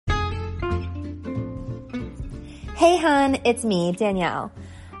Hey hun, it's me, Danielle.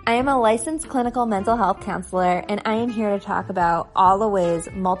 I am a licensed clinical mental health counselor, and I am here to talk about all the ways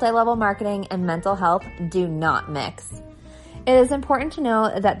multi-level marketing and mental health do not mix. It is important to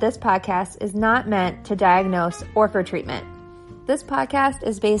know that this podcast is not meant to diagnose or for treatment. This podcast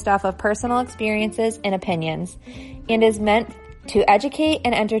is based off of personal experiences and opinions and is meant to educate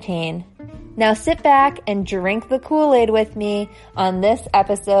and entertain. Now sit back and drink the Kool-Aid with me on this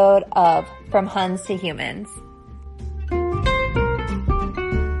episode of From Huns to Humans.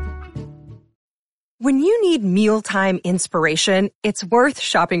 When you need mealtime inspiration, it's worth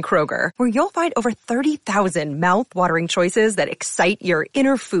shopping Kroger, where you'll find over 30,000 mouth-watering choices that excite your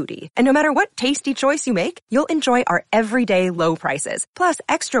inner foodie. And no matter what tasty choice you make, you'll enjoy our everyday low prices, plus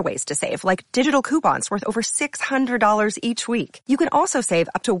extra ways to save, like digital coupons worth over $600 each week. You can also save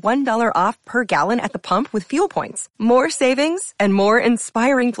up to $1 off per gallon at the pump with fuel points. More savings and more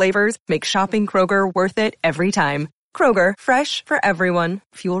inspiring flavors make shopping Kroger worth it every time. Kroger, fresh for everyone.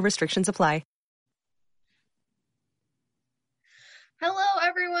 Fuel restrictions apply. Hello,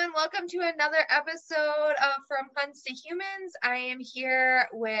 everyone. Welcome to another episode of From Huns to Humans. I am here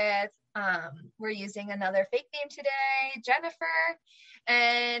with, we're using another fake name today, Jennifer,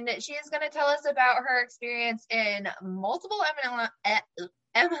 and she is going to tell us about her experience in multiple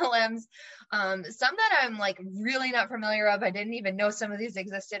MLMs, some that I'm like really not familiar with. I didn't even know some of these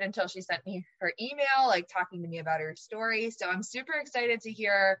existed until she sent me her email, like talking to me about her story. So I'm super excited to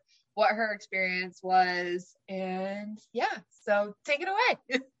hear what her experience was, and yeah, so take it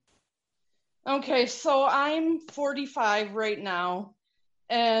away. Okay, so I'm 45 right now,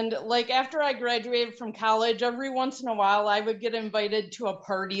 and like after I graduated from college, every once in a while I would get invited to a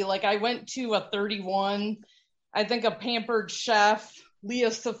party. Like I went to a 31, I think a Pampered Chef,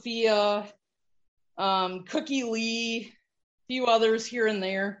 Leah Sophia, Cookie Lee, a few others here and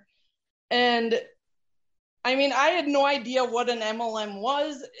there, and I mean, I had no idea what an MLM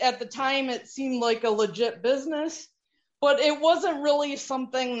was. At the time, it seemed like a legit business, but it wasn't really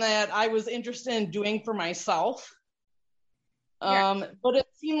something that I was interested in doing for myself. Yeah. But it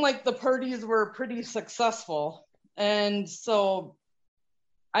seemed like the parties were pretty successful. And so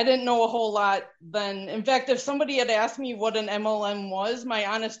I didn't know a whole lot then. In fact, if somebody had asked me what an MLM was, my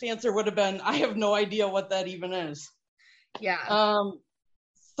honest answer would have been, I have no idea what that even is. Yeah.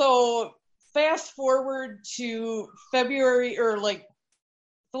 So fast forward to February, or like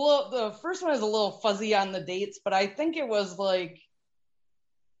the first one is a little fuzzy on the dates, but I think it was like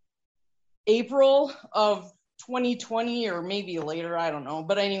April of 2020 or maybe later, I don't know.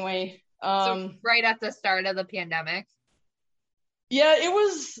 But anyway, so right at the start of the pandemic. Yeah, it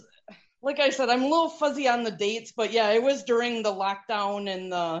was, like I said, I'm a little fuzzy on the dates, but yeah, it was during the lockdown and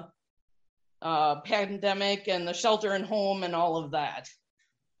the pandemic and the shelter in home and all of that.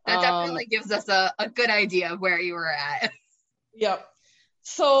 That definitely gives us a good idea of where you were at. Yep.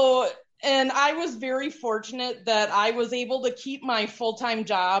 So, and I was very fortunate that I was able to keep my full-time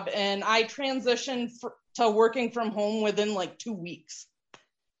job, and I transitioned to working from home within like 2 weeks.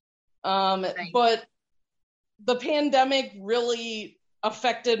 Nice. But the pandemic really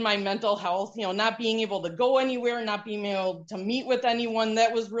affected my mental health, you know, not being able to go anywhere, not being able to meet with anyone.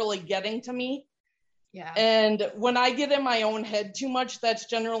 That was really getting to me. Yeah. And when I get in my own head too much, that's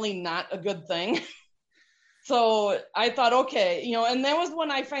generally not a good thing. So I thought, okay, you know, and that was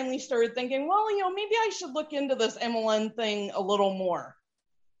when I finally started thinking, well, you know, maybe I should look into this MLM thing a little more.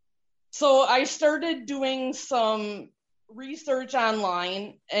 So I started doing some research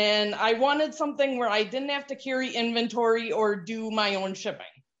online, and I wanted something where I didn't have to carry inventory or do my own shipping.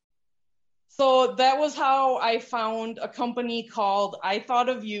 So that was how I found a company called I Thought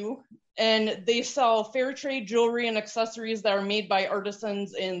of You. And they sell fair trade jewelry and accessories that are made by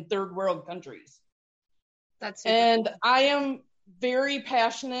artisans in third world countries. That's and cool. I am very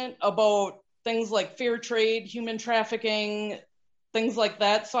passionate about things like fair trade, human trafficking, things like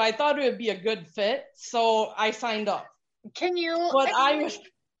that. So I thought it would be a good fit. So I signed up. Can you explain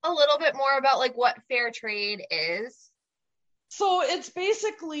a little bit more about like what fair trade is? So it's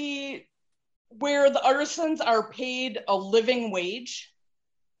basically where the artisans are paid a living wage.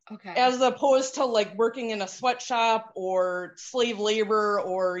 Okay. As opposed to like working in a sweatshop or slave labor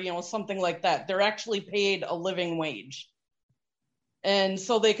or, you know, something like that. They're actually paid a living wage. And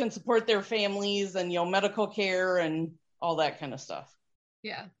so they can support their families and, you know, medical care and all that kind of stuff.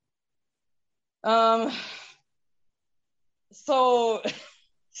 Yeah. So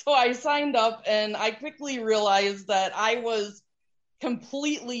I signed up, and I quickly realized that I was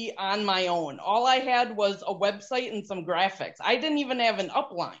completely on my own. All I had was a website and some graphics. I didn't even have an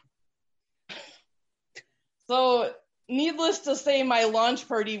upline. So needless to say, my launch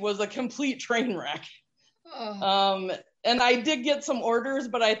party was a complete train wreck. Oh. And I did get some orders,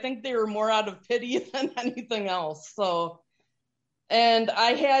 but I think they were more out of pity than anything else. So, and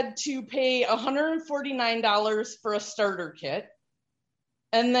I had to pay $149 for a starter kit.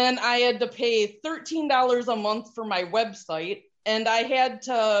 And then I had to pay $13 a month for my website. And I had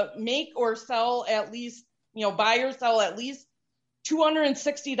to make or sell at least, buy or sell at least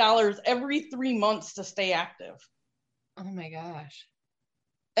 $260 every 3 months to stay active. Oh my gosh.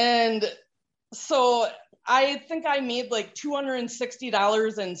 And so I think I made like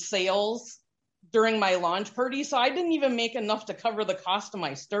 $260 in sales during my launch party. So I didn't even make enough to cover the cost of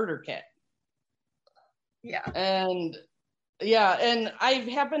my starter kit. Yeah. And I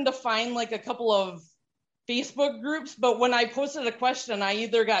happened to find like a couple of Facebook groups, but when I posted a question, I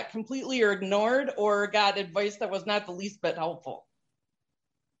either got completely ignored or got advice that was not the least bit helpful.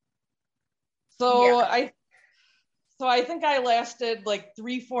 So yeah. I think I lasted like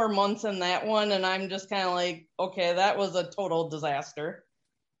 3-4 months in that one, and I'm just kind of like, okay, that was a total disaster.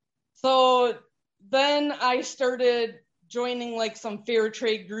 So then I started joining like some fair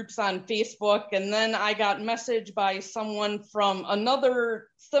trade groups on Facebook, and then I got messaged by someone from another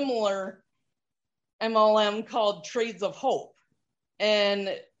similar MLM called Trades of Hope. And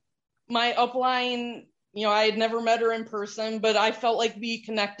my upline, I had never met her in person, but I felt like we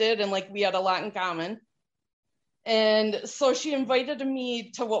connected and like we had a lot in common. And so she invited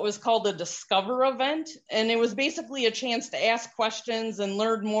me to what was called a Discover event. And it was basically a chance to ask questions and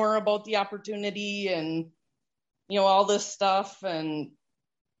learn more about the opportunity and, all this stuff. And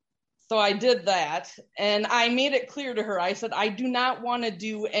so I did that. And I made it clear to her. I said, I do not want to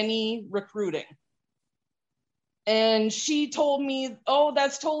do any recruiting. And she told me, oh,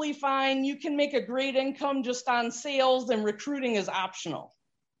 that's totally fine. You can make a great income just on sales, and recruiting is optional.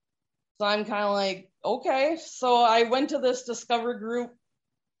 So I'm kind of like, okay. So I went to this Discover group,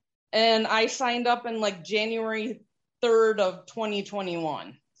 and I signed up in like January 3rd of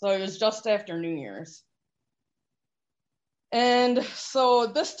 2021. So it was just after New Year's. And so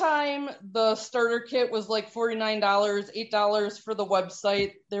this time the starter kit was like $49, $8 for the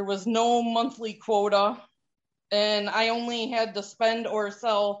website. There was no monthly quota. And I only had to spend or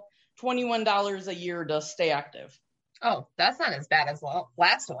sell $21 a year to stay active. Oh, that's not as bad as the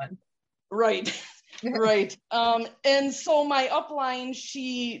last one. Right. Right. And so my upline,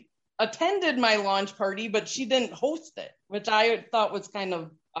 she attended my launch party, but she didn't host it, which I thought was kind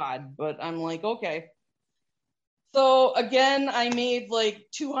of odd, but I'm like, okay. So again, I made like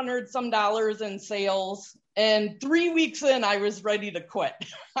 $200 some in sales, and 3 weeks in, I was ready to quit.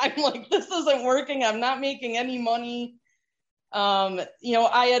 I'm like, this isn't working. I'm not making any money.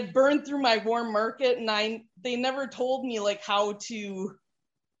 I had burned through my warm market, and they never told me like how to,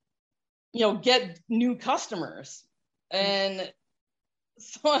 get new customers. And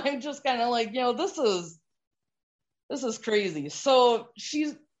so I'm just kind of like, this is crazy. So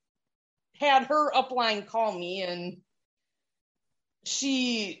she's had her upline call me, and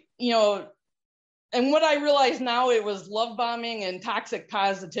she, and what I realize now, it was love bombing and toxic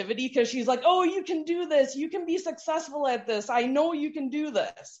positivity, because she's like, oh, you can do this. You can be successful at this. I know you can do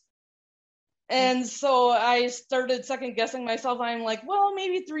this. And so I started second guessing myself. I'm like, well,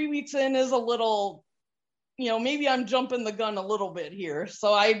 maybe 3 weeks in is a little, maybe I'm jumping the gun a little bit here.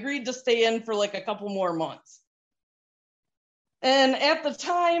 So I agreed to stay in for like a couple more months. And at the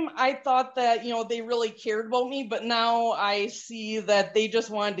time, I thought that, they really cared about me, but now I see that they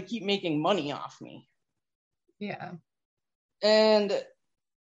just wanted to keep making money off me. Yeah. And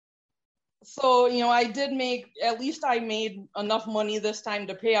so, I made enough money this time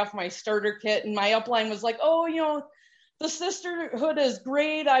to pay off my starter kit. And my upline was like, oh, the sisterhood is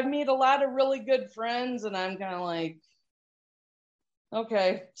great. I've made a lot of really good friends. And I'm kind of like,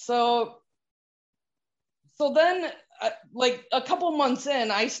 okay. So then, like a couple months in,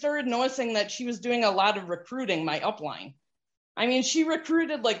 I started noticing that she was doing a lot of recruiting, my upline. I mean, she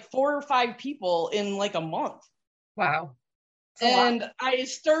recruited like 4 or 5 people in like a month. Wow. And I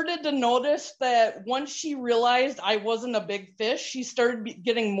started to notice that once she realized I wasn't a big fish, she started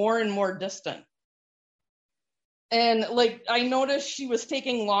getting more and more distant. And like, I noticed she was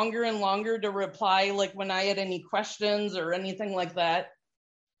taking longer and longer to reply, like when I had any questions or anything like that.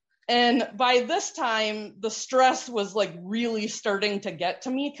 And by this time, the stress was like really starting to get to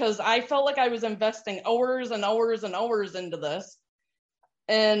me, because I felt like I was investing hours and hours and hours into this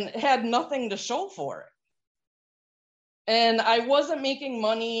and had nothing to show for it. And I wasn't making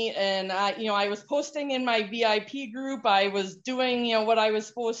money, and I was posting in my VIP group. I was doing, what I was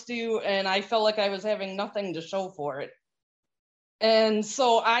supposed to, and I felt like I was having nothing to show for it. And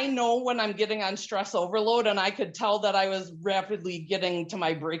so I know when I'm getting on stress overload, and I could tell that I was rapidly getting to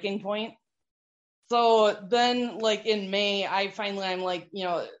my breaking point. So then like in May, I'm like,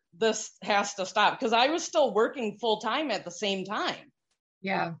 this has to stop, because I was still working full time at the same time.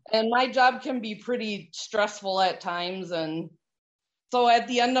 Yeah. And my job can be pretty stressful at times. And so at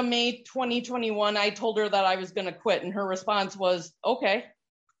the end of May 2021, I told her that I was going to quit. And her response was, okay.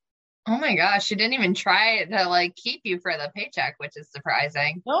 Oh my gosh. She didn't even try to like keep you for the paycheck, which is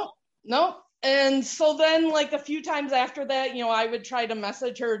surprising. Nope. And so then like a few times after that, I would try to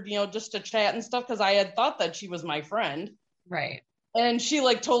message her, just to chat and stuff, because I had thought that she was my friend. Right. And she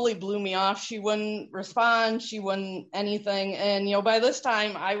like totally blew me off. She wouldn't respond. She wouldn't anything. And, by this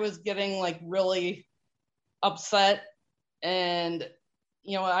time I was getting like really upset. And,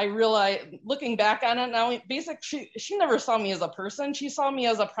 I realized, looking back on it now, basically she never saw me as a person. She saw me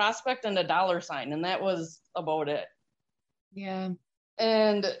as a prospect and a dollar sign. And that was about it. Yeah.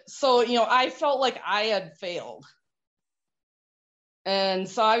 And so, I felt like I had failed. And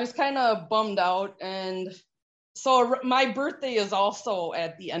so I was kind of bummed out. And so my birthday is also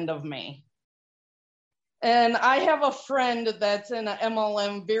at the end of May. And I have a friend that's in an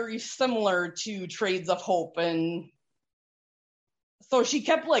MLM very similar to Trades of Hope. And so she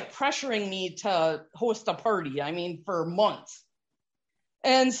kept like pressuring me to host a party, for months.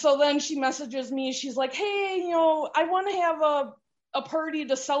 And so then she messages me. She's like, hey, I want to have a party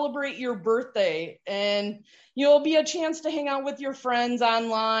to celebrate your birthday. And it'll be a chance to hang out with your friends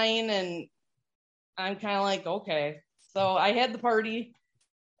online. And I'm kind of like, okay. So I had the party,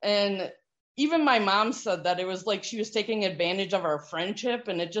 and even my mom said that it was like she was taking advantage of our friendship,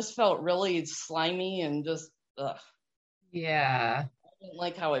 and it just felt really slimy and just, ugh. Yeah. I didn't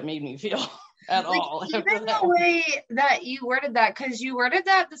like how it made me feel at all. Even the way that you worded that, because you worded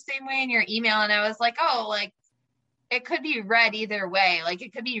that the same way in your email, and I was like, oh, like, it could be read either way. Like,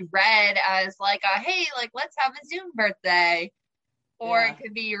 it could be read as like a, hey, like, let's have a Zoom birthday. Or it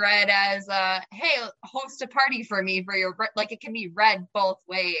could be read as, hey, host a party for me for your, like, it can be read both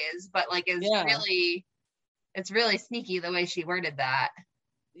ways, but like, it's really sneaky the way she worded that.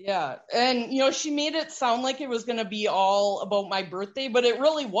 Yeah. And, she made it sound like it was going to be all about my birthday, but it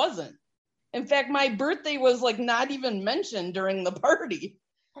really wasn't. In fact, my birthday was like not even mentioned during the party.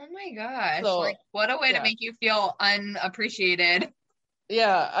 Oh my gosh. So, like, what a way to make you feel unappreciated.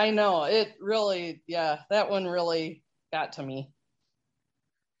 Yeah, I know. It really, that one really got to me.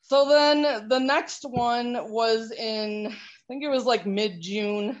 So then the next one was in, I think it was like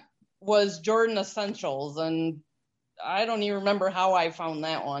mid-June, was Jordan Essentials. And I don't even remember how I found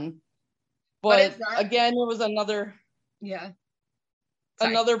that one. But again, it was another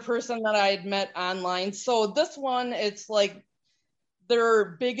person that I had met online. So this one, it's like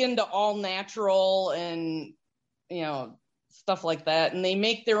they're big into all natural and, stuff like that. And they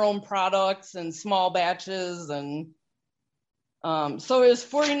make their own products in small batches. And so it was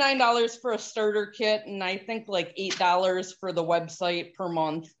 $49 for a starter kit, and I think like $8 for the website per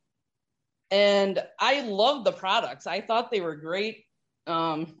month. And I loved the products. I thought they were great.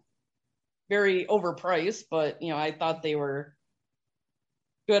 Very overpriced, but I thought they were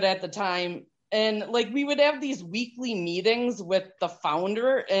good at the time. And like we would have these weekly meetings with the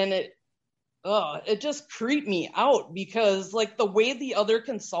founder, and it just creeped me out, because like the way the other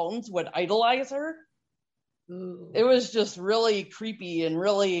consultants would idolize her. Ooh. It was just really creepy and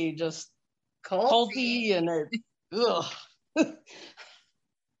really just culty and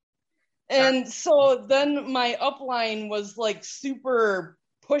And so then my upline was like super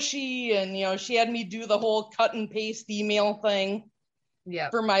pushy, and she had me do the whole cut and paste email thing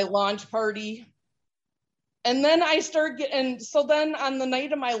for my launch party. And then so then on the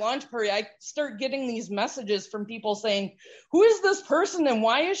night of my launch party, I start getting these messages from people saying, who is this person and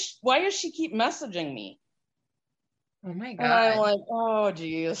why is she keep messaging me? Oh my God. And I'm like, oh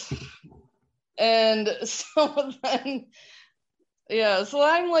geez. And so then, so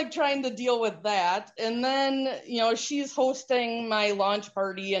I'm like trying to deal with that. And then, she's hosting my launch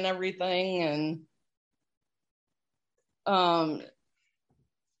party and everything.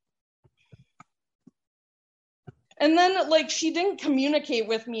 And then like, she didn't communicate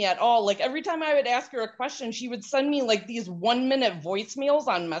with me at all. Like every time I would ask her a question, she would send me like these 1-minute voicemails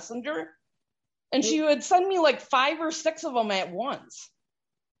on Messenger. And she would send me like 5 or 6 of them at once.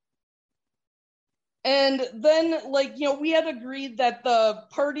 And then like, we had agreed that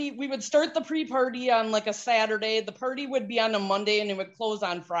we would start the pre-party on like a Saturday. The party would be on a Monday and it would close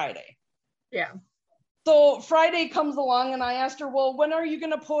on Friday. Yeah. So Friday comes along and I asked her, well, when are you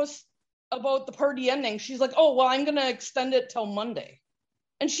going to post about the party ending? She's like, oh, well, I'm going to extend it till Monday.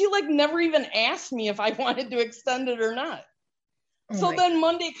 And she like never even asked me if I wanted to extend it or not. So then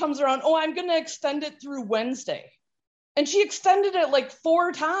Monday comes around, oh, I'm going to extend it through Wednesday. And she extended it like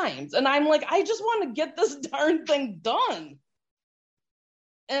 4 times. And I'm like, I just want to get this darn thing done.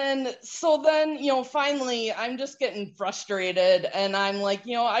 And so then, finally, I'm just getting frustrated. And I'm like,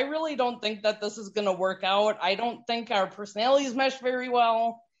 I really don't think that this is going to work out. I don't think our personalities mesh very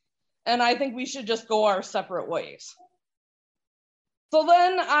well. And I think we should just go our separate ways. So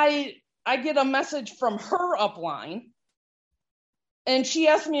then I get a message from her upline. And she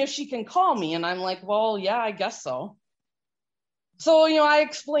asked me if she can call me. And I'm like, well, yeah, I guess so. So, I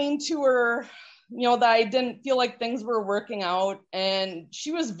explained to her, that I didn't feel like things were working out. And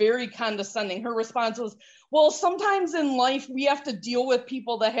she was very condescending. Her response was, well, sometimes in life, we have to deal with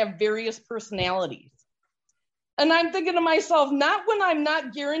people that have various personalities. And I'm thinking to myself, not when I'm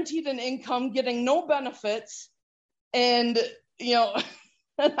not guaranteed an income, getting no benefits. And, and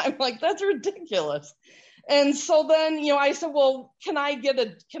I'm like, that's ridiculous. And so then, I said, well, can I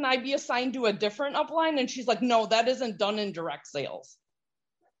be assigned to a different upline? And she's like, no, that isn't done in direct sales.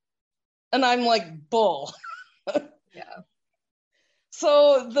 And I'm like, bull. Yeah.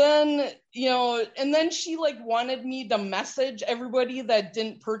 So then, and then she wanted me to message everybody that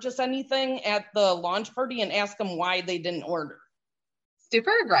didn't purchase anything at the launch party and ask them why they didn't order.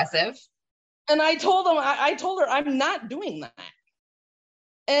 Super aggressive. And I told her I'm not doing that.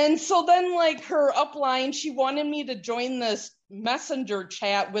 And so then her upline, she wanted me to join this messenger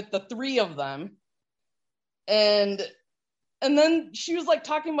chat with the 3 of them. And then she was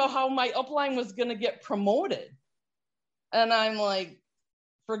talking about how my upline was going to get promoted. And I'm like,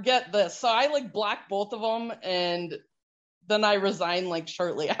 forget this. So I blocked both of them. And then I resigned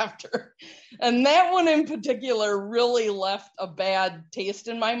shortly after. And that one in particular really left a bad taste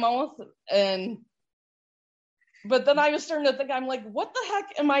in my mouth. But then I was starting to think, I'm like, what the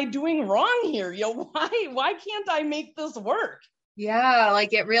heck am I doing wrong here? Why can't I make this work? Yeah,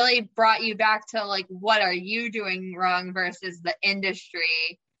 it really brought you back to what are you doing wrong versus the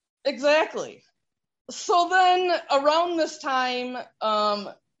industry? Exactly. So then around this time,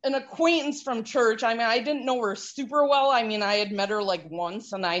 an acquaintance from church, I didn't know her super well. I had met her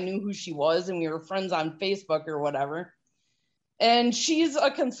once and I knew who she was and we were friends on Facebook or whatever. And she's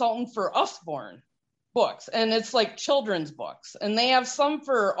a consultant for Usborne books, and it's children's books, and they have some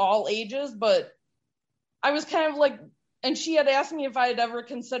for all ages, but I was kind of and she had asked me if I had ever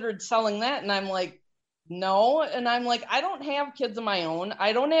considered selling that, and I'm like, no. And I'm like, I don't have kids of my own.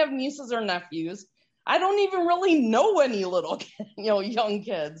 I don't have nieces or nephews. I don't even really know any little young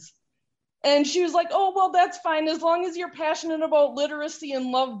kids. And she was like, oh, well, that's fine. As long as you're passionate about literacy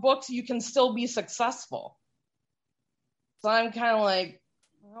and love books, you can still be successful. So I'm kind of like,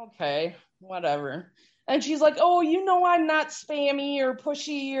 okay, whatever. And she's like, oh, I'm not spammy or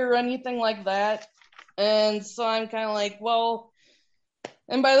pushy or anything like that. And so I'm kind of like, well,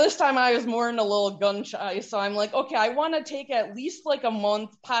 and by this time I was more in a little gun shy. So I'm like, okay, I want to take at least a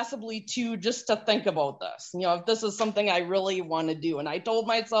month, possibly 2, just to think about this, if this is something I really want to do. And I told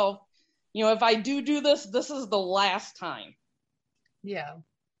myself, if I do this, this is the last time. Yeah.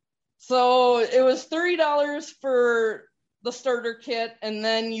 So it was $30 for the starter kit, and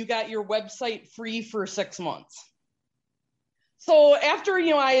then you got your website free for 6 months. So after,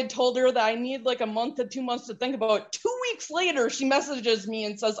 I had told her that I need a month to 2 months to think about it, 2 weeks later, she messages me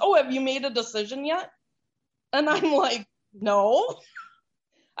and says, oh, have you made a decision yet? And I'm like, no.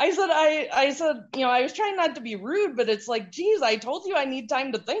 I said, I was trying not to be rude, but it's geez, I told you I need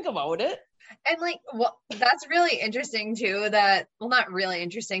time to think about it. And that's really interesting too, not really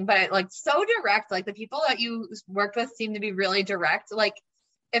interesting, but so direct, the people that you worked with seem to be really direct.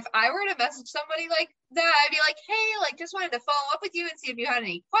 If I were to message somebody like that, I'd be like, hey, just wanted to follow up with you and see if you had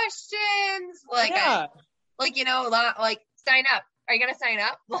any questions. Yeah. Sign up. Are you going to sign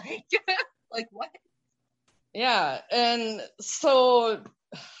up? What? Yeah. And so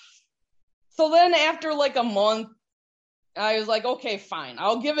then after a month, I was like, okay, fine.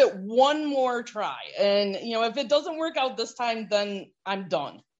 I'll give it one more try. And, if it doesn't work out this time, then I'm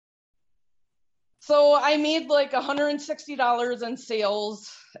done. So I made $160 in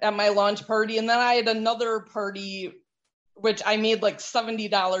sales at my launch party. And then I had another party, which I made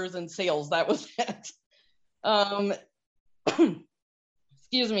 $70 in sales. That was it.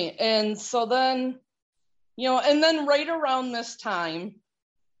 Excuse me. And so then, and then right around this time,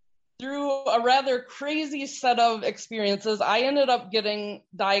 through a rather crazy set of experiences, I ended up getting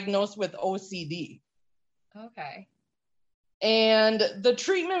diagnosed with OCD. Okay. And the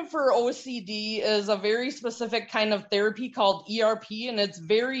treatment for OCD is a very specific kind of therapy called ERP, and it's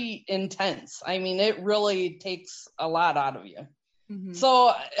very intense. It really takes a lot out of you. Mm-hmm.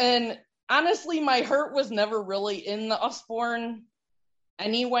 So, and honestly, my heart was never really in the Usborne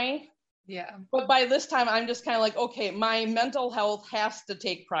anyway. Yeah. But by this time, I'm just kind of like, okay, my mental health has to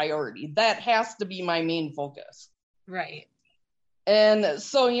take priority. That has to be my main focus. Right. And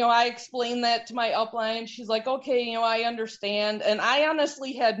so, I explained that to my upline. She's like, okay, I understand. And I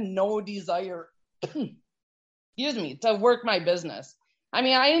honestly had no desire, excuse me, to work my business. I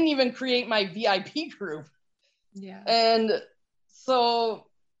mean, I didn't even create my VIP group. Yeah. And so,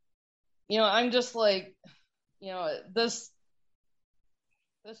 I'm just like, this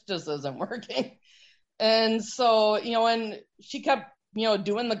just isn't working. And so, and she kept,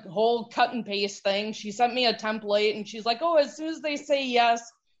 doing the whole cut and paste thing. She sent me a template and she's like, oh, as soon as they say yes,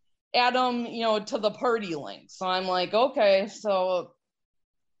 add them, to the party link. So I'm like, okay. So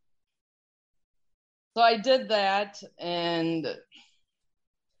I did that. And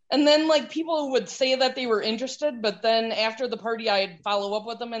then like people would say that they were interested, but then after the party, I'd follow up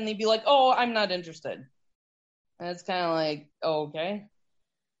with them and they'd be like, oh, I'm not interested. And it's kind of like, oh, okay.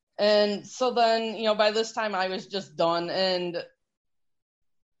 And so then, by this time I was just done. And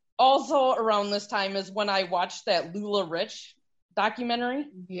also around this time is when I watched that LuLaRich documentary.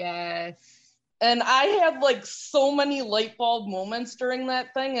 Yes. And I had like so many light bulb moments during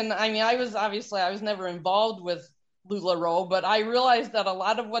that thing. And I mean, I was never involved with LuLaRoe, but I realized that a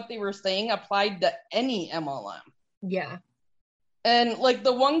lot of what they were saying applied to any MLM. Yeah. And like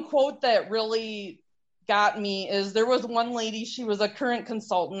the one quote that really got me is there was one lady, she was a current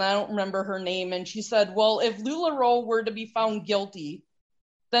consultant, I don't remember her name, and she said, well, if LuLaRoe were to be found guilty,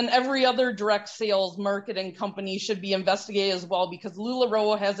 then every other direct sales marketing company should be investigated as well, because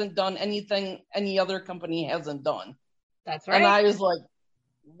LuLaRoe hasn't done anything any other company hasn't done. That's right. And I was like,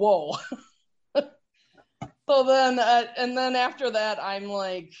 whoa. So then, and then after that, I'm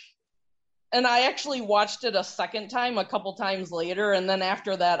like, and I actually watched it a second time, a couple times later. And then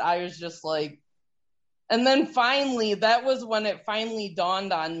after that, I was just like, and then finally, that was when it finally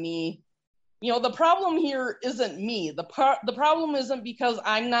dawned on me, the problem here isn't me. The problem isn't because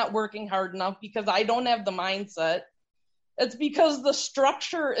I'm not working hard enough, because I don't have the mindset. It's because the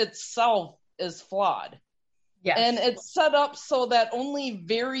structure itself is flawed. Yes. And it's set up so that only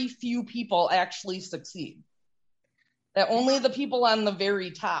very few people actually succeed. That only the people on the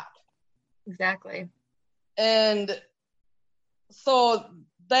very top. Exactly. And so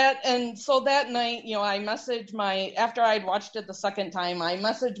that night, I messaged after I'd watched it the second time, I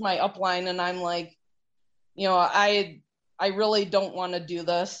messaged my upline and I'm like, I really don't want to do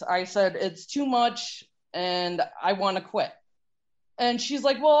this. I said, it's too much and I want to quit. And she's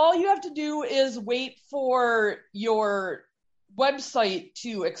like, well, all you have to do is wait for your website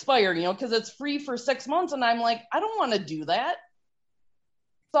to expire, because it's free for 6 months. And I'm like, I don't want to do that.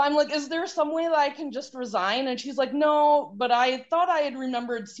 So I'm like, is there some way that I can just resign? And she's like, no, but I thought I had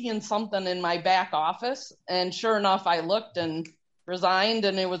remembered seeing something in my back office. And sure enough, I looked and resigned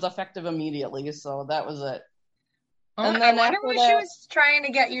and it was effective immediately. So that was it. Oh, and then I wonder why she was trying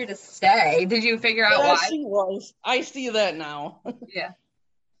to get you to stay. Did you figure out why? She was. I see that now. Yeah.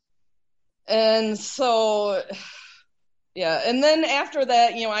 And so, yeah. And then after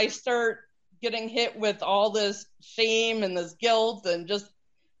that, I start getting hit with all this shame and this guilt and just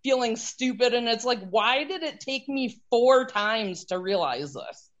feeling stupid. And it's like, why did it take me 4 times to realize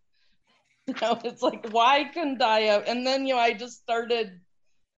this? It's like, why couldn't I have? And then, I just started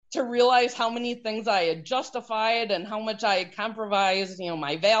to realize how many things I had justified and how much I had compromised,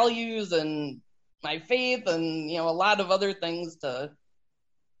 my values and my faith and, a lot of other things to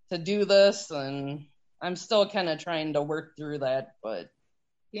do this. And I'm still kind of trying to work through that, but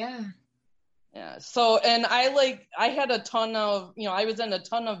yeah. So, and I had a ton of, I was in a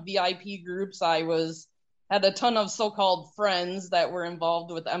ton of VIP groups. I had a ton of so-called friends that were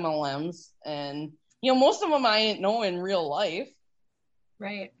involved with MLMs, and, most of them I didn't know in real life.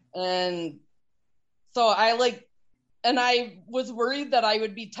 Right. And so and I was worried that I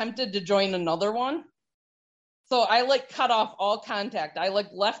would be tempted to join another one. So I cut off all contact. I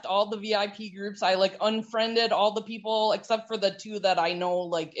left all the VIP groups. I unfriended all the people except for the 2 that I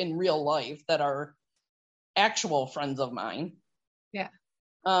know in real life that are actual friends of mine. Yeah.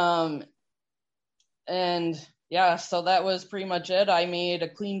 And yeah, so that was pretty much it. I made a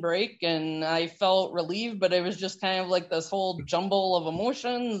clean break and I felt relieved, but it was just kind of this whole jumble of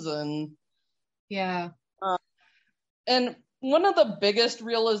emotions and yeah. And one of the biggest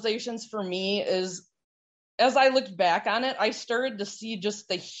realizations for me is, as I looked back on it, I started to see just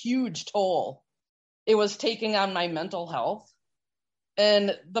the huge toll it was taking on my mental health.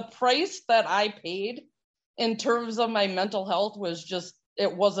 And the price that I paid in terms of my mental health was just,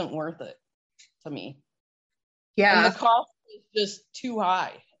 it wasn't worth it to me. Yeah. And the cost was just too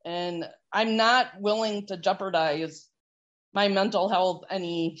high. And I'm not willing to jeopardize my mental health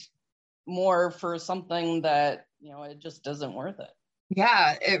any more for something that, it just isn't worth it.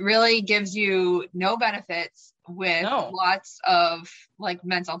 Yeah, it really gives you no benefits with lots of like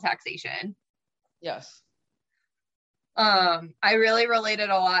mental taxation. Yes. I really related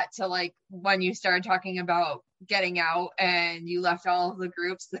a lot to like when you started talking about getting out and you left all of the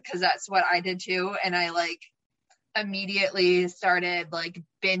groups, because that's what I did too. And I like immediately started like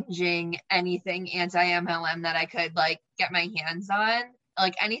binging anything anti-MLM that I could like get my hands on.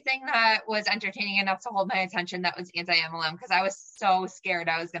 Like anything that was entertaining enough to hold my attention that was anti-MLM, because I was so scared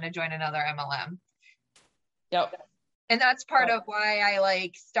I was going to join another MLM. Yep. And that's part of why I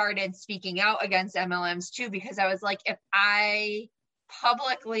like started speaking out against MLMs too, because I was like, if I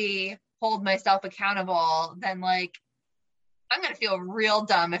publicly hold myself accountable, then like I'm going to feel real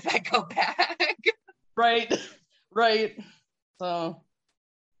dumb if I go back. Right. So,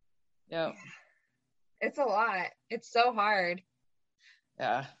 yeah. It's a lot. It's so hard.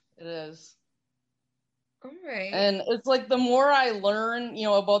 Yeah, it is. All right. And it's like the more I learn,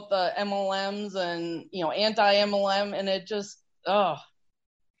 about the MLMs and, anti-MLM, and it just,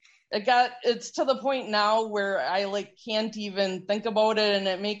 it's to the point now where I like can't even think about it, and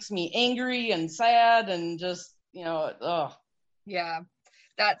it makes me angry and sad and just, Yeah.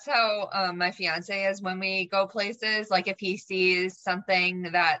 That's how my fiance is when we go places. Like if he sees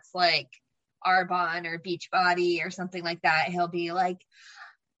something that's like Arbonne or Beachbody or something like that, he'll be like,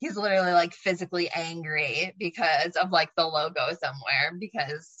 he's literally like physically angry because of like the logo somewhere,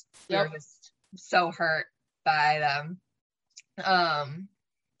 because they're just so hurt by them.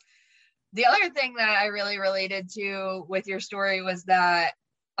 The other thing that I really related to with your story was that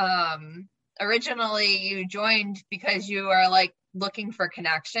originally you joined because you are like looking for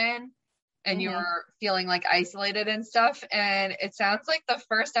connection and you were feeling like isolated and stuff. And it sounds like the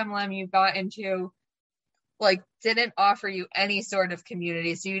first MLM you got into like didn't offer you any sort of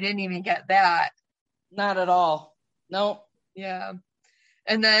community, so you didn't even get that. Not at all. Nope. Yeah.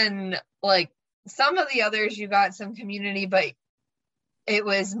 And then like some of the others you got some community, but it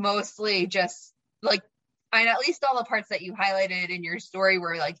was mostly just like, and at least all the parts that you highlighted in your story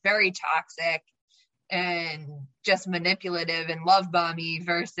were like very toxic and just manipulative and love bomby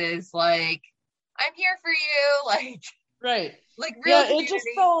versus like, I'm here for you, like right, like real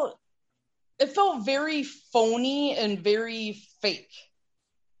community. It felt very phony and very fake.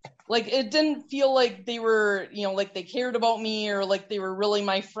 Like it didn't feel like they were, like they cared about me or like they were really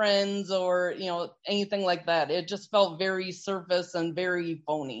my friends or, anything like that. It just felt very surface and very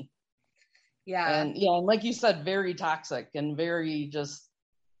phony. Yeah. And and like you said, very toxic and very just.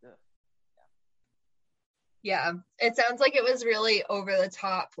 Yeah. It sounds like it was really over the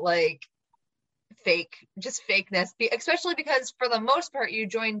top, like fake, just fakeness, especially because for the most part you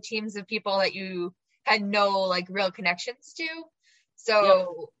joined teams of people that you had no like real connections to.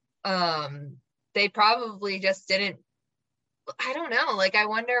 So they probably just didn't, I don't know, like I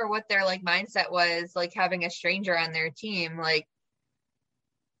wonder what their like mindset was, like having a stranger on their team. Like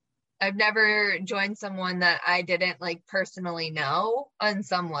I've never joined someone that I didn't like personally know on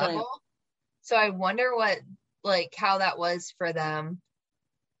some level. Right. So I wonder what, like how that was for them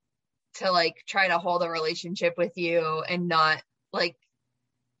to like try to hold a relationship with you and not like,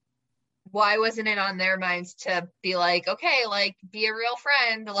 why wasn't it on their minds to be like, okay, like be a real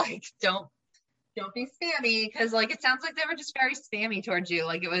friend, like don't be spammy, because like it sounds like they were just very spammy towards you.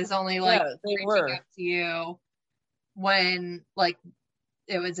 Like it was only like reaching out to you when like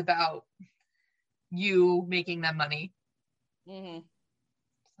it was about you making them money. Mm-hmm.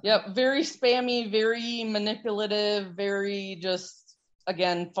 Yep, very spammy, very manipulative, very just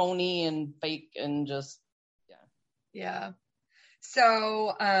again phony and fake and just yeah.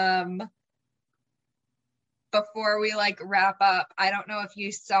 So before we like wrap up, I don't know if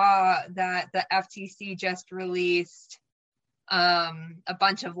you saw that the FTC just released a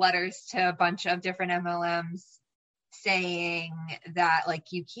bunch of letters to a bunch of different MLMs saying that like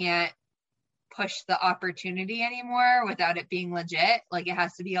you can't push the opportunity anymore without it being legit. Like it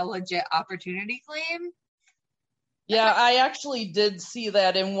has to be a legit opportunity claim. Yeah, I actually did see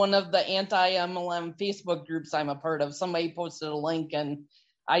that in one of the anti-MLM Facebook groups I'm a part of. Somebody posted a link and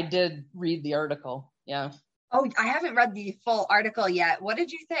I did read the article. Yeah. Oh, I haven't read the full article yet. What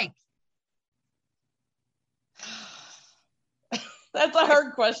did you think? That's a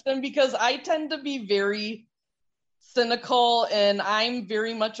hard question because I tend to be very cynical and I'm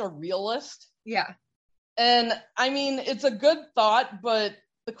very much a realist. Yeah. And I mean, it's a good thought, but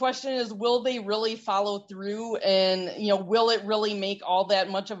the question is, will they really follow through? And, will it really make all that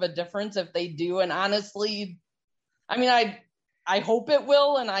much of a difference if they do? And honestly, I mean, I hope it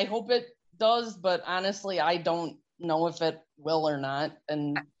will, and I hope it does, but honestly, I don't know if it will or not.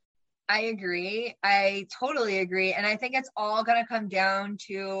 And I agree. I totally agree. And I think it's all going to come down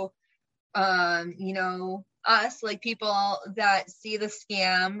to, you know, us, like people that see the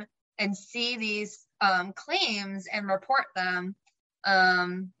scam and see these claims and report them.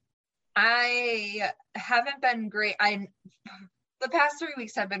 I haven't been great. The past 3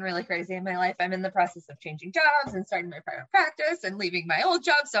 weeks have been really crazy in my life. I'm in the process of changing jobs and starting my private practice and leaving my old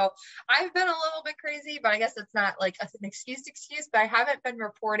job. So I've been a little bit crazy, but I guess it's not like an excuse, but I haven't been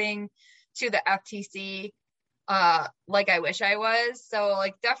reporting to the FTC like I wish I was. So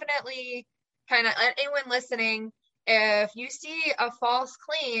like definitely kind of anyone listening, if you see a false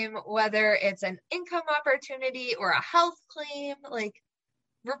claim, whether it's an income opportunity or a health claim, like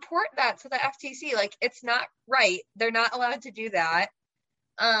report that to the FTC. Like it's not right. They're not allowed to do that.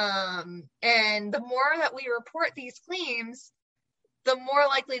 And the more that we report these claims, the more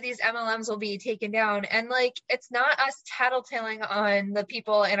likely these MLMs will be taken down. And like, it's not us tattletaling on the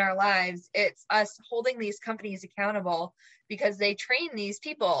people in our lives. It's us holding these companies accountable because they train these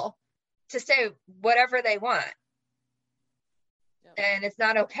people to say whatever they want. Yep. And it's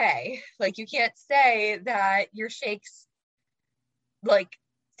not okay. Like you can't say that your shakes like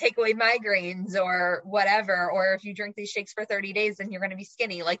take away migraines or whatever, or if you drink these shakes for 30 days, then you're going to be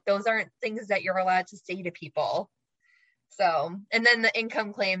skinny. Like those aren't things that you're allowed to say to people. So, and then the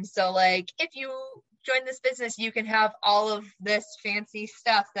income claims. So like, if you join this business, you can have all of this fancy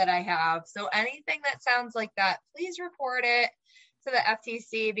stuff that I have. So anything that sounds like that, please report it to the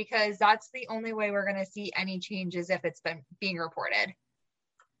FTC, because that's the only way we're going to see any changes if it's been being reported.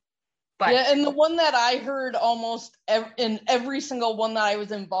 But, yeah, and the one that I heard almost in every single one that I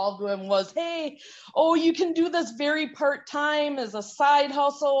was involved with was, hey, oh, you can do this very part-time as a side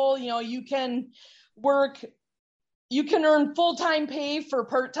hustle. You know, you can earn full-time pay for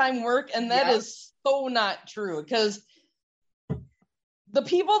part-time work. And that is so not true, because the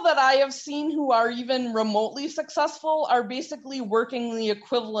people that I have seen who are even remotely successful are basically working the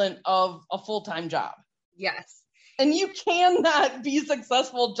equivalent of a full-time job. Yes. And you cannot be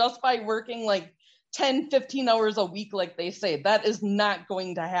successful just by working like 10, 15 hours a week, like they say. That is not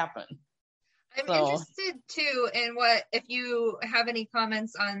going to happen. I'm interested too in if you have any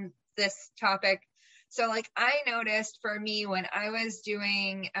comments on this topic. So like I noticed for me when I was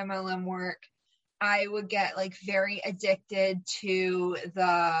doing MLM work, I would get like very addicted to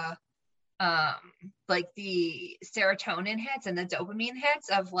the like the serotonin hits and the dopamine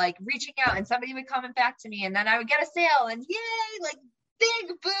hits of like reaching out, and somebody would comment back to me and then I would get a sale and yay, like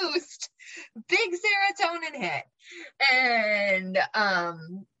big boost, big serotonin hit. And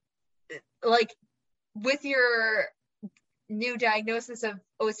like with your new diagnosis of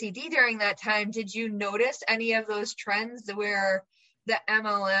OCD during that time, did you notice any of those trends where the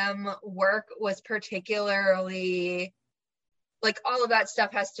MLM work was particularly like all of that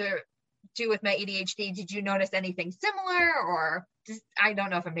stuff has to do with my ADHD? Did you notice anything similar, or I don't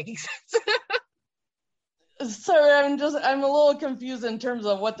know if I'm making sense. Sorry, I'm a little confused in terms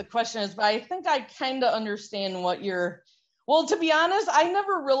of what the question is, but I think I kind of understand what well, to be honest, I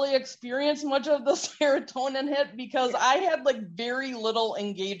never really experienced much of the serotonin hit because I had like very little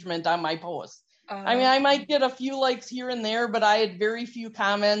engagement on my posts. I mean, I might get a few likes here and there, but I had very few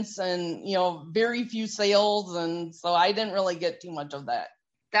comments and, you know, very few sales. And so I didn't really get too much of that.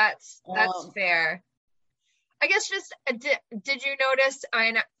 That's fair. I guess just, did you notice,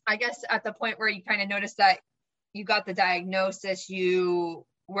 I guess at the point where you kind of noticed that you got the diagnosis, you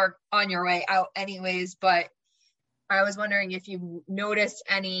were on your way out anyways, but I was wondering if you noticed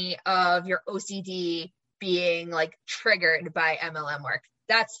any of your OCD being like triggered by MLM work.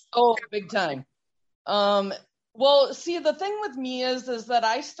 Big time. Well, see, the thing with me is that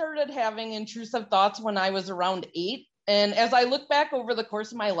I started having intrusive thoughts when I was around 8. And as I look back over the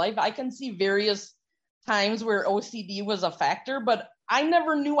course of my life, I can see various times where OCD was a factor, but I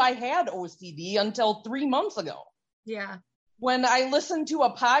never knew I had OCD until 3 months ago. Yeah. When I listened to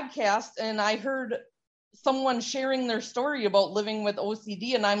a podcast and I heard someone sharing their story about living with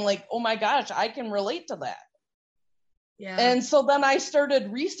OCD, and I'm like, oh my gosh, I can relate to that. Yeah. And so then I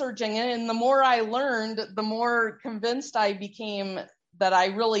started researching it, and the more I learned, the more convinced I became that I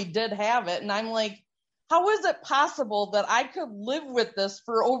really did have it. And I'm like, how is it possible that I could live with this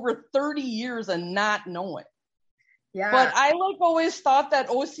for over 30 years and not know it? Yeah. But I like always thought that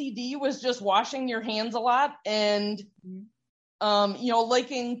OCD was just washing your hands a lot and,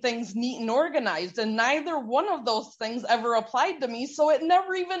 liking things neat and organized. And neither one of those things ever applied to me. So it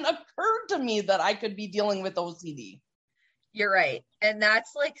never even occurred to me that I could be dealing with OCD. You're right. And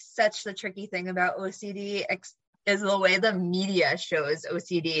that's like such the tricky thing about OCD is the way the media shows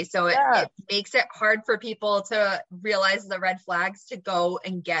OCD. So it makes it hard for people to realize the red flags to go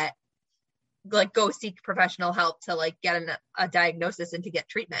and get like go seek professional help to like get a diagnosis and to get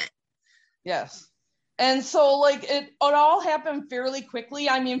treatment. Yes. And so like it all happened fairly quickly.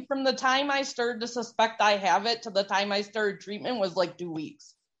 I mean, from the time I started to suspect I have it to the time I started treatment was like 2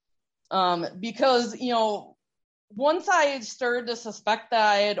 weeks. Because, you know, once I started to suspect that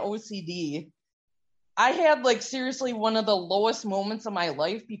I had OCD, I had like seriously one of the lowest moments of my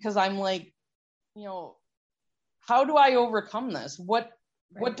life, because I'm like, you know, how do I overcome this? What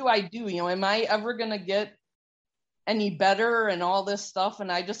do I do? You know, am I ever going to get any better and all this stuff?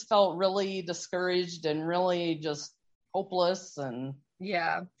 And I just felt really discouraged and really just hopeless. And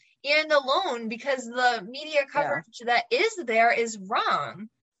yeah, and alone, because the media coverage that is there is wrong.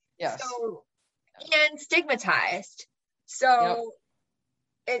 Yes. So, and stigmatized. So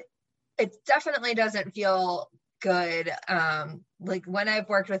it definitely doesn't feel good. Like when I've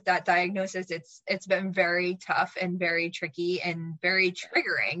worked with that diagnosis, it's been very tough and very tricky and very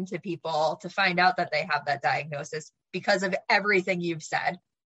triggering to people to find out that they have that diagnosis because of everything you've said.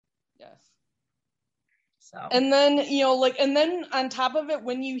 Yes. So. And then, you know, like, and then on top of it,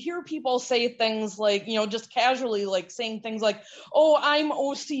 when you hear people say things like, you know, just casually, like saying things like, oh, I'm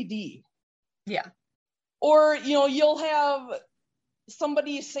OCD. Yeah. Or, you know, you'll have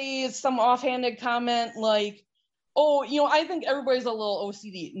somebody say some offhanded comment like, oh, you know, I think everybody's a little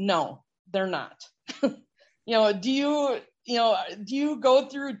OCD. No, they're not. You know, do you go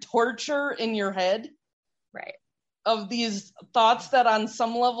through torture in your head? Right. Of these thoughts that on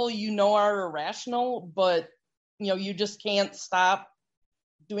some level, you know, are irrational, but, you know, you just can't stop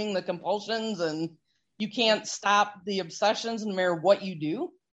doing the compulsions and you can't stop the obsessions no matter what you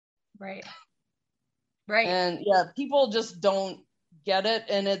do. Right. Right. And yeah, people just don't get it.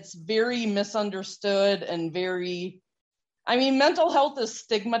 And it's very misunderstood and very, I mean, mental health is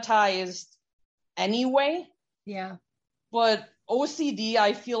stigmatized anyway. Yeah. But OCD,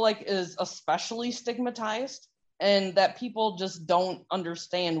 I feel like, is especially stigmatized, and that people just don't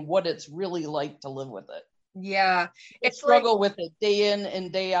understand what it's really like to live with it. Yeah. It's struggle with it day in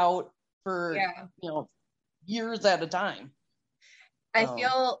and day out for, you know, years at a time. I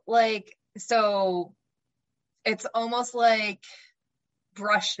feel like, so it's almost like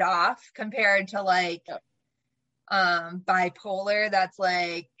brushed off compared to like bipolar, that's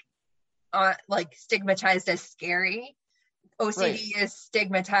like stigmatized as scary. OCD is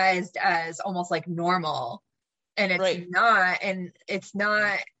stigmatized as almost like normal, and it's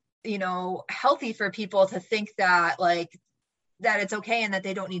not, you know, healthy for people to think that like that it's okay and that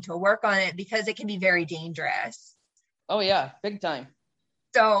they don't need to work on it, because it can be very dangerous. Oh yeah, big time.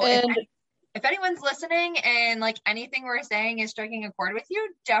 So if anyone's listening and like anything we're saying is striking a chord with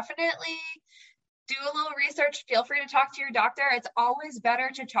you, definitely do a little research. Feel free to talk to your doctor. It's always better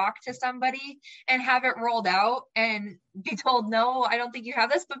to talk to somebody and have it rolled out and be told, no, I don't think you have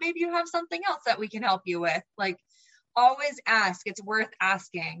this, but maybe you have something else that we can help you with. Like, always ask. It's worth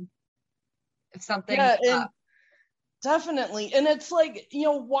asking if something up. Definitely. And it's like, you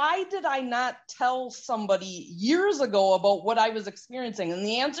know, why did I not tell somebody years ago about what I was experiencing? And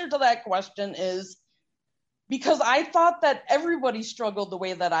the answer to that question is because I thought that everybody struggled the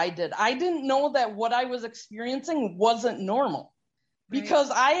way that I did. I didn't know that what I was experiencing wasn't normal,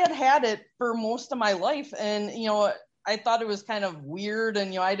 because I had it for most of my life. And, you know, I thought it was kind of weird,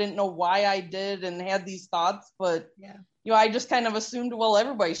 and, you know, I didn't know why I did and had these thoughts, but, you know, I just kind of assumed, well,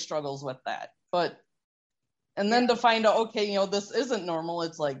 everybody struggles with that. But and then to find out, okay, you know, this isn't normal.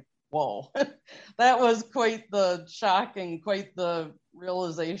 It's like, whoa, that was quite the shock and quite the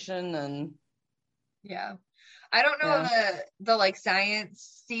realization. And I don't know the like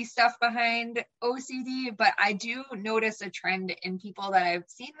science-y stuff behind OCD, but I do notice a trend in people that I've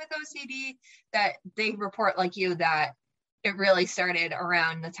seen with OCD that they report like you that it really started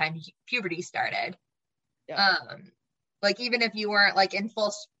around the time puberty started. Like even if you weren't like in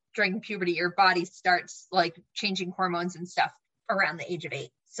full during puberty, your body starts like changing hormones and stuff around the age of 8.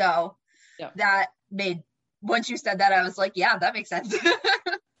 So that made, once you said that, I was like, yeah, that makes sense.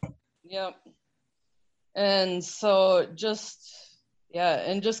 Yep. And so just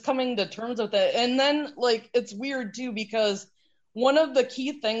coming to terms with it. And then like, it's weird too, because one of the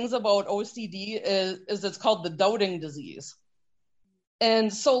key things about OCD is it's called the doubting disease.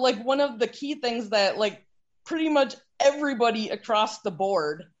 And so like one of the key things that like pretty much everybody across the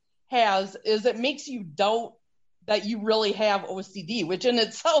board has is it makes you doubt that you really have OCD, which in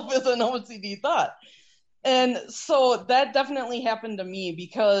itself is an OCD thought. And so that definitely happened to me,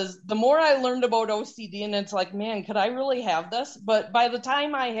 because the more I learned about OCD, and it's like, man, could I really have this? But by the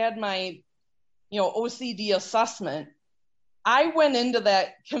time I had my, you know, OCD assessment, I went into that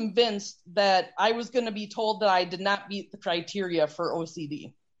convinced that I was going to be told that I did not meet the criteria for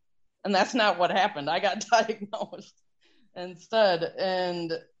OCD. And that's not what happened. I got diagnosed instead.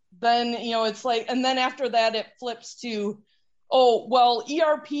 And then, it's like, and then after that, it flips to, oh, well,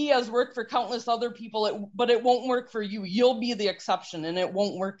 ERP has worked for countless other people, but it won't work for you. You'll be the exception and it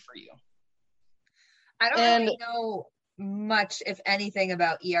won't work for you. I don't really know much, if anything,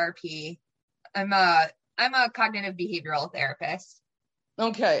 about ERP. I'm a cognitive behavioral therapist.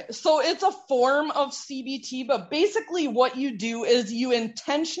 Okay, so it's a form of CBT, but basically what you do is you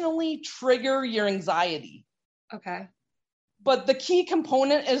intentionally trigger your anxiety. Okay. But the key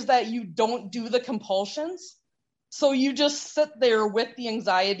component is that you don't do the compulsions. So you just sit there with the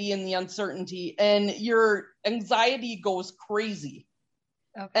anxiety and the uncertainty, and your anxiety goes crazy.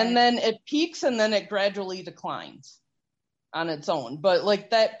 Okay. And then it peaks and then it gradually declines on its own. But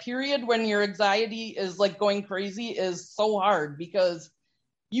like that period when your anxiety is like going crazy is so hard because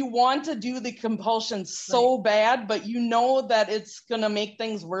you want to do the compulsion so bad, but you know that it's going to make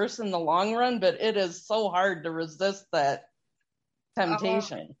things worse in the long run, but it is so hard to resist that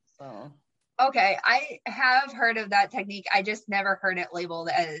temptation. Okay, I have heard of that technique. I just never heard it labeled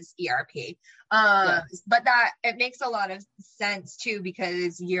as ERP. But that it makes a lot of sense too,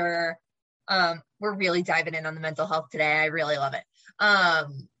 because we're really diving in on the mental health today. I really love it.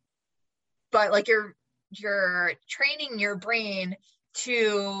 But like you're training your brain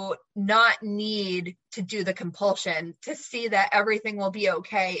to not need to do the compulsion, to see that everything will be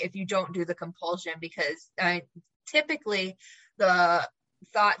okay if you don't do the compulsion, because typically the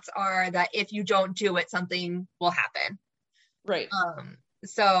thoughts are that if you don't do it, something will happen. Right.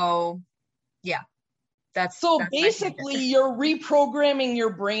 So yeah, that's basically you're reprogramming your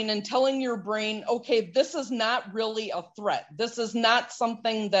brain and telling your brain, okay, this is not really a threat. This is not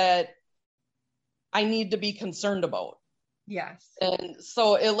something that I need to be concerned about. Yes. And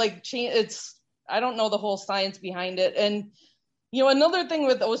so I don't know the whole science behind it. And another thing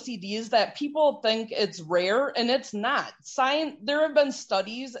with OCD is that people think it's rare, and it's not. There have been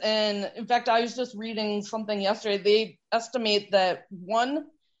studies, and in fact, I was just reading something yesterday. They estimate that 1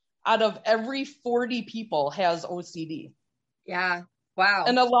 out of every 40 people has OCD. Yeah. Wow.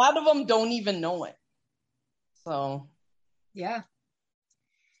 And a lot of them don't even know it. So. Yeah.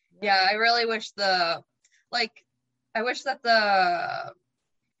 Yeah. I really wish that the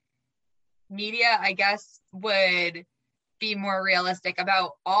media, I guess, would be more realistic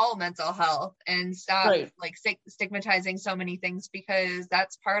about all mental health and stop stigmatizing so many things, because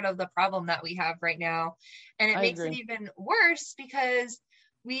that's part of the problem that we have right now. And it makes it even worse because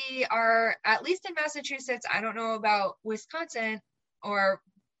we are, at least in Massachusetts, I don't know about Wisconsin or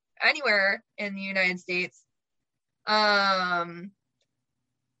anywhere in the United States,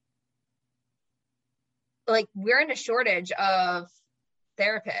 we're in a shortage of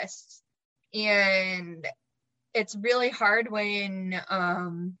therapists, and it's really hard when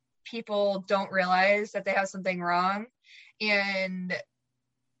people don't realize that they have something wrong, and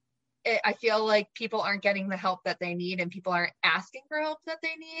I feel like people aren't getting the help that they need, and people aren't asking for help that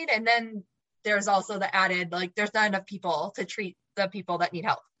they need. And then there's also the added, there's not enough people to treat the people that need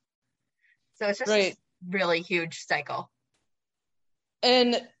help. So it's just a really huge cycle.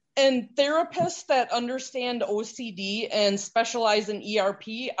 And therapists that understand OCD and specialize in ERP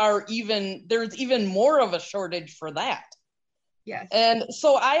there's even more of a shortage for that. Yes. And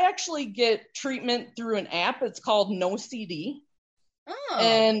so I actually get treatment through an app. It's called NoCD. Oh.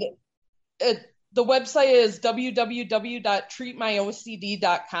 And the website is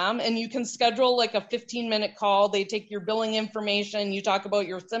www.treatmyocd.com, and you can schedule a 15-minute call. They take your billing information, you talk about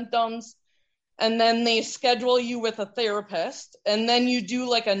your symptoms, and then they schedule you with a therapist, and then you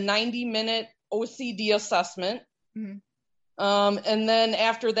do a 90-minute OCD assessment. Mm-hmm. And then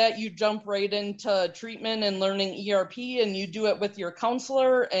after that, you jump right into treatment and learning ERP, and you do it with your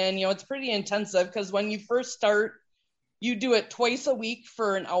counselor. And, it's pretty intensive because when you first start, you do it twice a week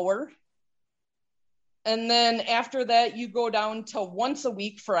for an hour. And then after that, you go down to once a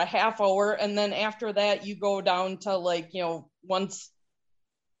week for a half hour. And then after that, you go down to once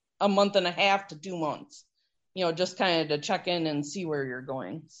a month and a half to 2 months, just kind of to check in and see where you're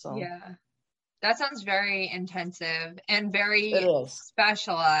going. So yeah, that sounds very intensive and very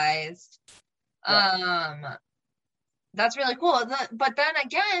specialized. Yeah. That's really cool. But then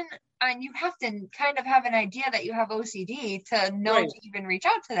again, you have to kind of have an idea that you have OCD to know to even reach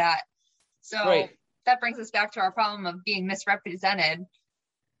out to that. So that brings us back to our problem of being misrepresented.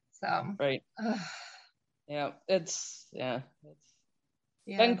 So yeah, it's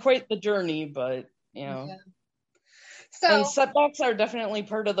been quite the journey, but So, and setbacks are definitely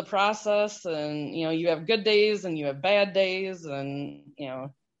part of the process, and you have good days and you have bad days, and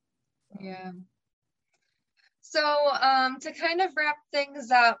So to kind of wrap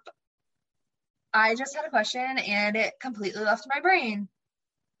things up, I just had a question and it completely left my brain.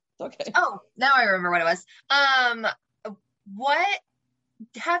 Okay. Oh, now I remember what it was. What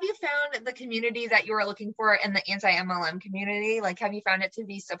have you found the community that you were looking for in the anti-MLM community? Like, have you found it to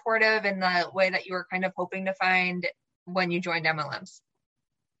be supportive in the way that you were kind of hoping to find when you joined MLMs?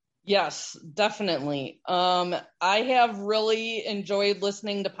 Yes, definitely. I have really enjoyed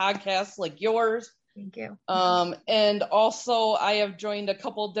listening to podcasts like yours. Thank you. And also I have joined a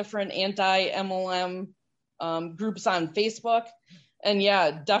couple different anti-MLM groups on Facebook. And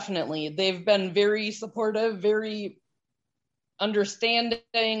yeah, definitely. They've been very supportive, very understanding,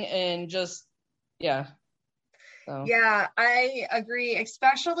 and just, yeah. So. Yeah, I agree.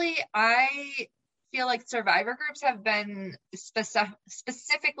 Especially, I feel like survivor groups have been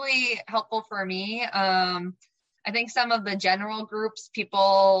specifically helpful for me. I think some of the general groups,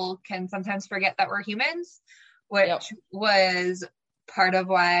 people can sometimes forget that we're humans, which was part of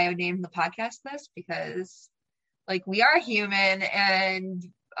why I named the podcast this, because like we are human, and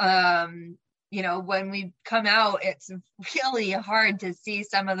you know, when we come out, it's really hard to see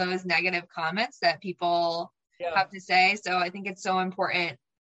some of those negative comments that people have to say. So I think it's so important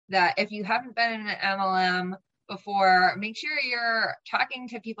that if you haven't been in an MLM before, make sure you're talking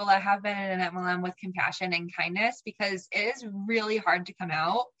to people that have been in an MLM with compassion and kindness, because it is really hard to come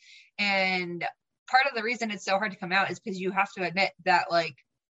out. And part of the reason it's so hard to come out is because you have to admit that like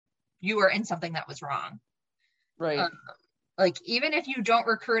you were in something that was wrong. Right. Like even if you don't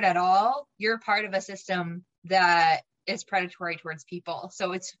recruit at all, you're part of a system that is predatory towards people.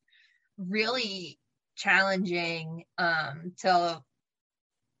 So it's really challenging to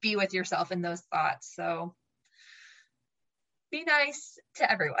be with yourself in those thoughts. So be nice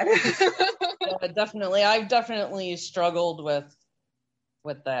to everyone. Yeah, definitely. I've definitely struggled with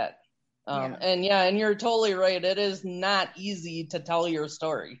that. And you're totally right. It is not easy to tell your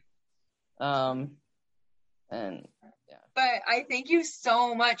story. But I thank you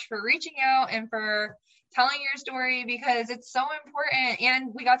so much for reaching out and for telling your story, because it's so important.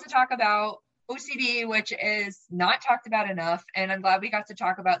 And we got to talk about OCD, which is not talked about enough. And I'm glad we got to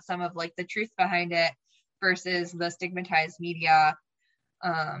talk about some of like the truth behind it versus the stigmatized media.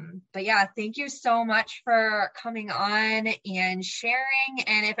 But yeah, thank you so much for coming on and sharing.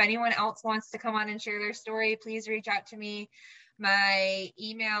 And if anyone else wants to come on and share their story, please reach out to me. My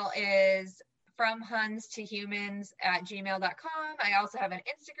email is fromhunstohumans@gmail.com. I also have an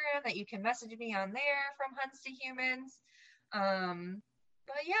Instagram that you can message me on there, from Huns to Humans.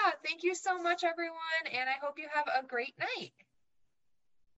 But yeah, thank you so much, everyone, and I hope you have a great night.